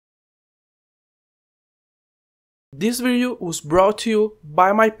This video was brought to you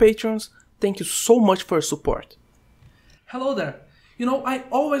by my patrons. Thank you so much for your support. Hello there. I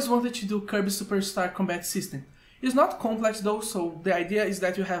always wanted to do Kirby Superstar combat system. It's not complex though, so the idea is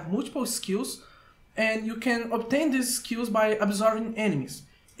that you have multiple skills and you can obtain these skills by absorbing enemies.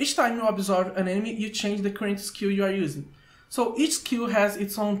 Each time you absorb an enemy, you change the current skill you are using. So each skill has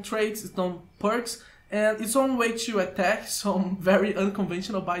its own traits, its own perks, and its own way to attack, some very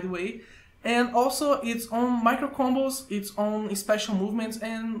unconventional by the way, and also its own micro combos, its own special movements,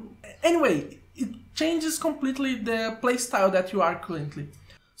 and anyway, it changes completely the playstyle that you are currently.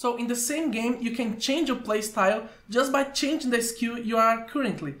 So in the same game, you can change your playstyle just by changing the skill you are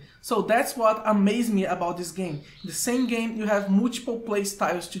currently. So that's what amazed me about this game. In the same game, you have multiple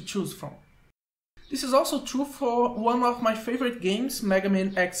playstyles to choose from. This is also true for one of my favorite games, Mega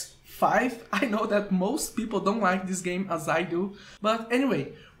Man X5. I know that most people don't like this game as I do. But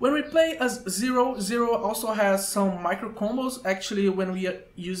anyway, when we play as Zero, Zero also has some micro combos. Actually, when we are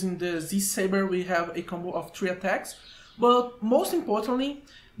using the Z-Saber, we have a combo of 3 attacks. But most importantly,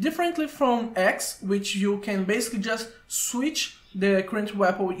 differently from X, which you can basically just switch the current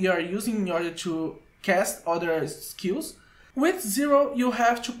weapon you are using in order to cast other skills, with Zero you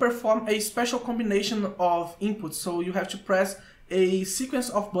have to perform a special combination of inputs, so you have to press a sequence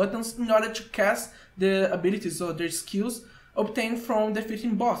of buttons in order to cast the abilities or the skills obtained from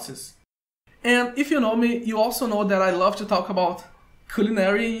defeating bosses. And if you know me, you also know that I love to talk about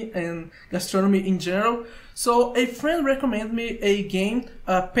culinary and gastronomy in general. So a friend recommended me a game,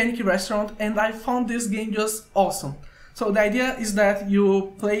 Panic Restaurant, and I found this game just awesome. So the idea is that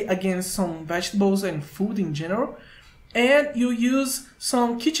you play against some vegetables and food in general, and you use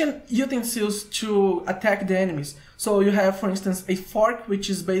some kitchen utensils to attack the enemies. So you have, for instance, a fork, which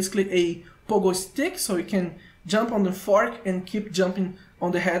is basically a pogo stick, so you can jump on the fork and keep jumping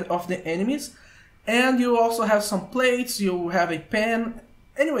on the head of the enemies. And you also have some plates, you have a pan.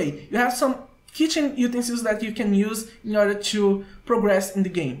 Anyway, you have some kitchen utensils that you can use in order to progress in the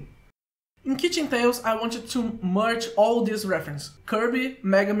game. In Kitchen Tales, I wanted to merge all these references: Kirby,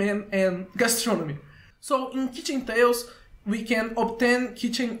 Mega Man, and gastronomy. So in Kitchen Tales, we can obtain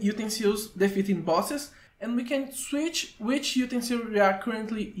kitchen utensils defeating bosses, and we can switch which utensil we are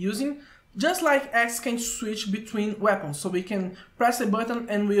currently using, just like X can switch between weapons. So we can press a button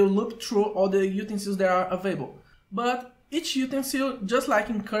and we'll loop through all the utensils that are available. But each utensil, just like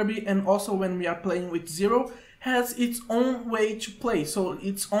in Kirby and also when we are playing with Zero, has its own way to play, so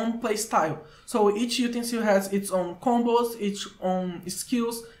its own play style. So each utensil has its own combos, its own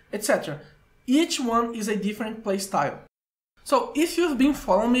skills, etc. Each one is a different play style. So if you've been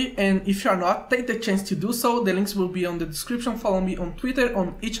following me, and if you're not, take the chance to do so. The links will be on the description. Follow me on Twitter,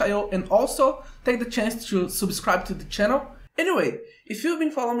 on itch.io, and also take the chance to subscribe to the channel. Anyway, if you've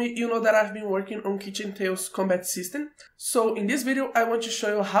been following me, you know that I've been working on Kitchen Tales combat system. So in this video, I want to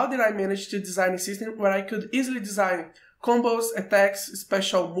show you how did I manage to design a system where I could easily design combos, attacks,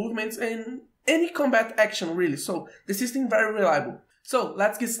 special movements, and any combat action really. So the system is very reliable. So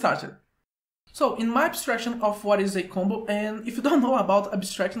let's get started. So in my abstraction of what is a combo, and if you don't know about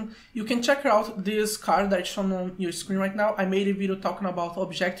abstraction, you can check out this card that's shown on your screen right now. I made a video talking about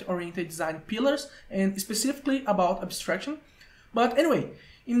object-oriented design pillars and specifically about abstraction. But anyway,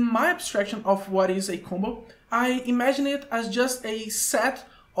 in my abstraction of what is a combo, I imagine it as just a set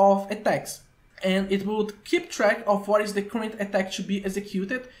of attacks, and it would keep track of what is the current attack to be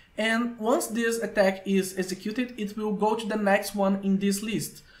executed, and once this attack is executed, it will go to the next one in this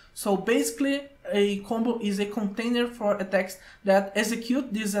list. So basically, a combo is a container for attacks that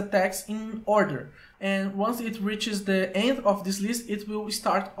execute these attacks in order. And once it reaches the end of this list, it will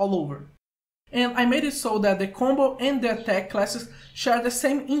start all over. And I made it so that the combo and the attack classes share the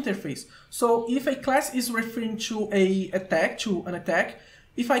same interface. So if a class is referring to an attack,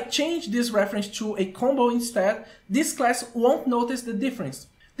 if I change this reference to a combo instead, this class won't notice the difference.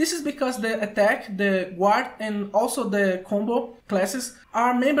 This is because the attack, the guard, and also the combo classes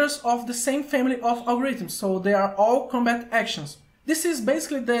are members of the same family of algorithms, so they are all combat actions. This is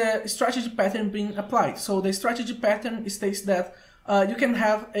basically the strategy pattern being applied. So the strategy pattern states that you can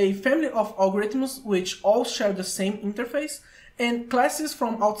have a family of algorithms which all share the same interface, and classes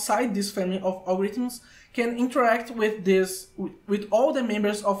from outside this family of algorithms can interact with all the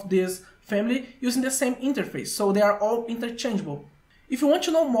members of this family using the same interface, so they are all interchangeable. If you want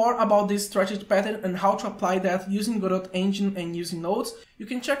to know more about this strategy pattern and how to apply that using Godot Engine and using nodes, you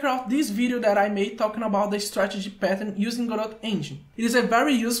can check out this video that I made talking about the strategy pattern using Godot Engine. It is a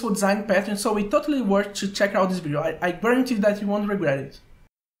very useful design pattern, so it's totally worth to check out this video. I guarantee that you won't regret it.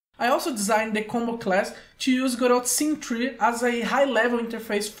 I also designed the combo class to use Godot scene tree as a high-level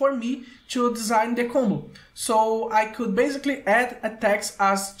interface for me to design the combo. So I could basically add attacks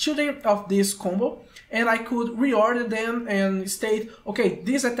as children of this combo, and I could reorder them and state, okay,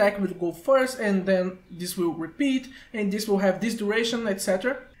 this attack will go first, and then this will repeat, and this will have this duration,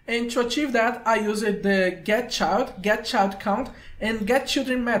 etc. And to achieve that, I used the getChild and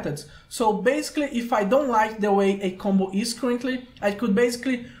getChildren methods. So basically, if I don't like the way a combo is currently, I could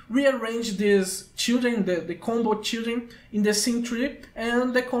basically rearrange these children, the combo children, in the scene tree,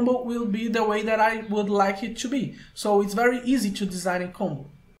 and the combo will be the way that I would like it to be. So it's very easy to design a combo.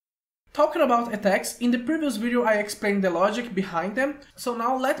 Talking about attacks, in the previous video I explained the logic behind them, so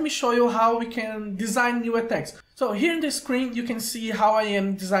now let me show you how we can design new attacks. So here in the screen you can see how I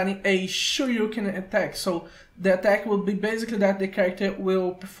am designing a Shoryuken attack. So the attack will be basically that the character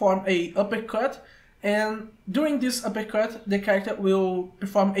will perform a uppercut, and during this uppercut the character will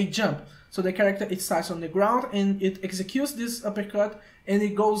perform a jump. So the character, it starts on the ground and it executes this uppercut and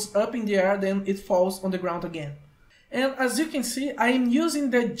it goes up in the air, then it falls on the ground again. And as you can see, I am using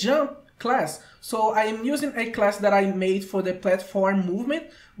the jump class. So I am using a class that I made for the platform movement,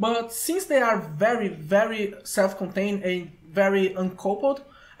 but since they are very self-contained and very uncoupled,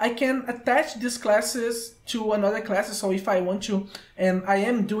 I can attach these classes to another class. So if I want to, and I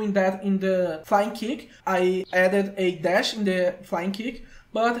am doing that in the flying kick, I added a dash in the flying kick,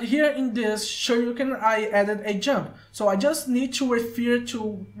 but here in this Shoryuken I added a jump. So I just need to refer to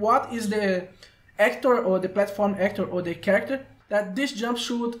what is the actor or the platform actor or the character that this jump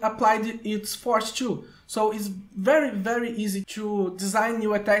should apply its force to. So it's very easy to design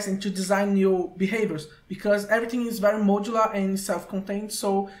new attacks and to design new behaviors, because everything is very modular and self-contained,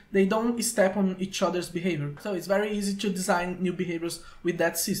 so they don't step on each other's behavior. So it's very easy to design new behaviors with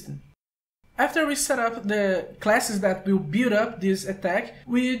that system. After we set up the classes that will build up this attack,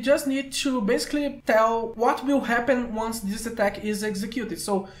 we just need to basically tell what will happen once this attack is executed.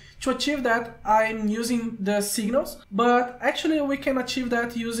 So to achieve that, I'm using the signals, but actually we can achieve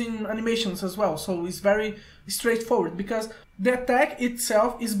that using animations as well. So it's very straightforward, because the attack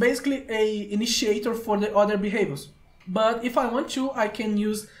itself is basically an initiator for the other behaviors. But if I want to, I can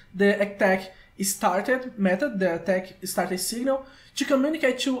use the attack started method, the attack started signal, to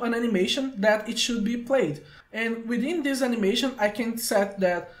communicate to an animation that it should be played. And within this animation, I can set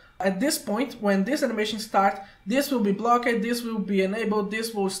that at this point, when this animation starts, this will be blocked, this will be enabled,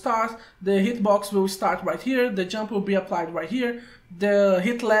 this will start, the hitbox will start right here, the jump will be applied right here, the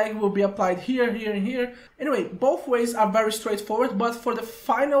hit lag will be applied here, here, and here. Anyway, both ways are very straightforward, but for the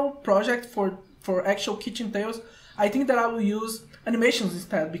final project, for actual Kitchen Tales, I think that I will use animations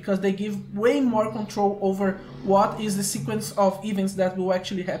instead, because they give way more control over what is the sequence of events that will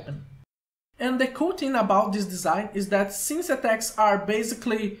actually happen. And the cool thing about this design is that since attacks are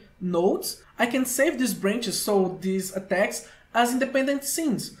basically nodes, I can save these branches, so these attacks, as independent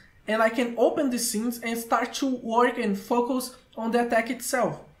scenes. And I can open these scenes and start to work and focus on the attack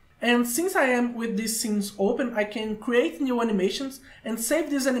itself. And since I am with these scenes open, I can create new animations and save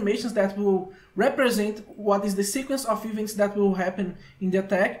these animations that will represent what is the sequence of events that will happen in the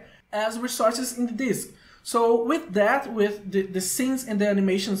attack as resources in the disk. So with that, with the scenes and the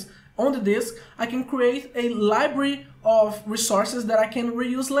animations on the disk, I can create a library of resources that I can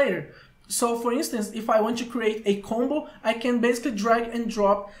reuse later. So for instance, if I want to create a combo, I can basically drag and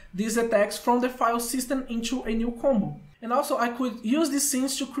drop these attacks from the file system into a new combo. And also I could use these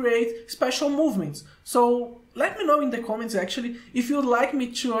scenes to create special movements. So let me know in the comments actually if you'd like me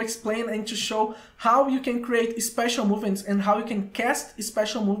to explain and to show how you can create special movements and how you can cast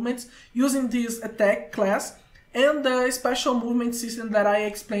special movements using this attack class and the special movement system that I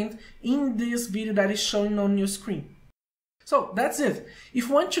explained in this video that is showing on your screen. So that's it. If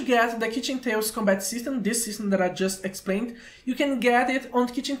you want to get the Kitchen Tales combat system, this system that I just explained, you can get it on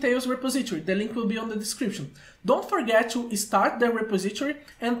Kitchen Tales repository. The link will be on the description. Don't forget to start the repository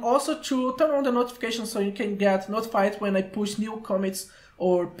and also to turn on the notifications so you can get notified when I push new commits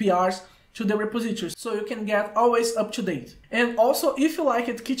or PRs to the repository, so you can get always up to date. And also, if you like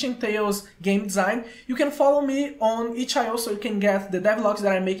it, Kitchen Tales game design, you can follow me on itch.io so you can get the devlogs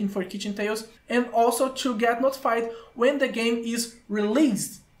that I'm making for Kitchen Tales, and also to get notified when the game is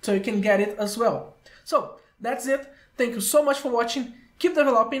released, so you can get it as well. So that's it. Thank you so much for watching. Keep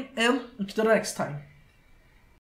developing, and until the next time.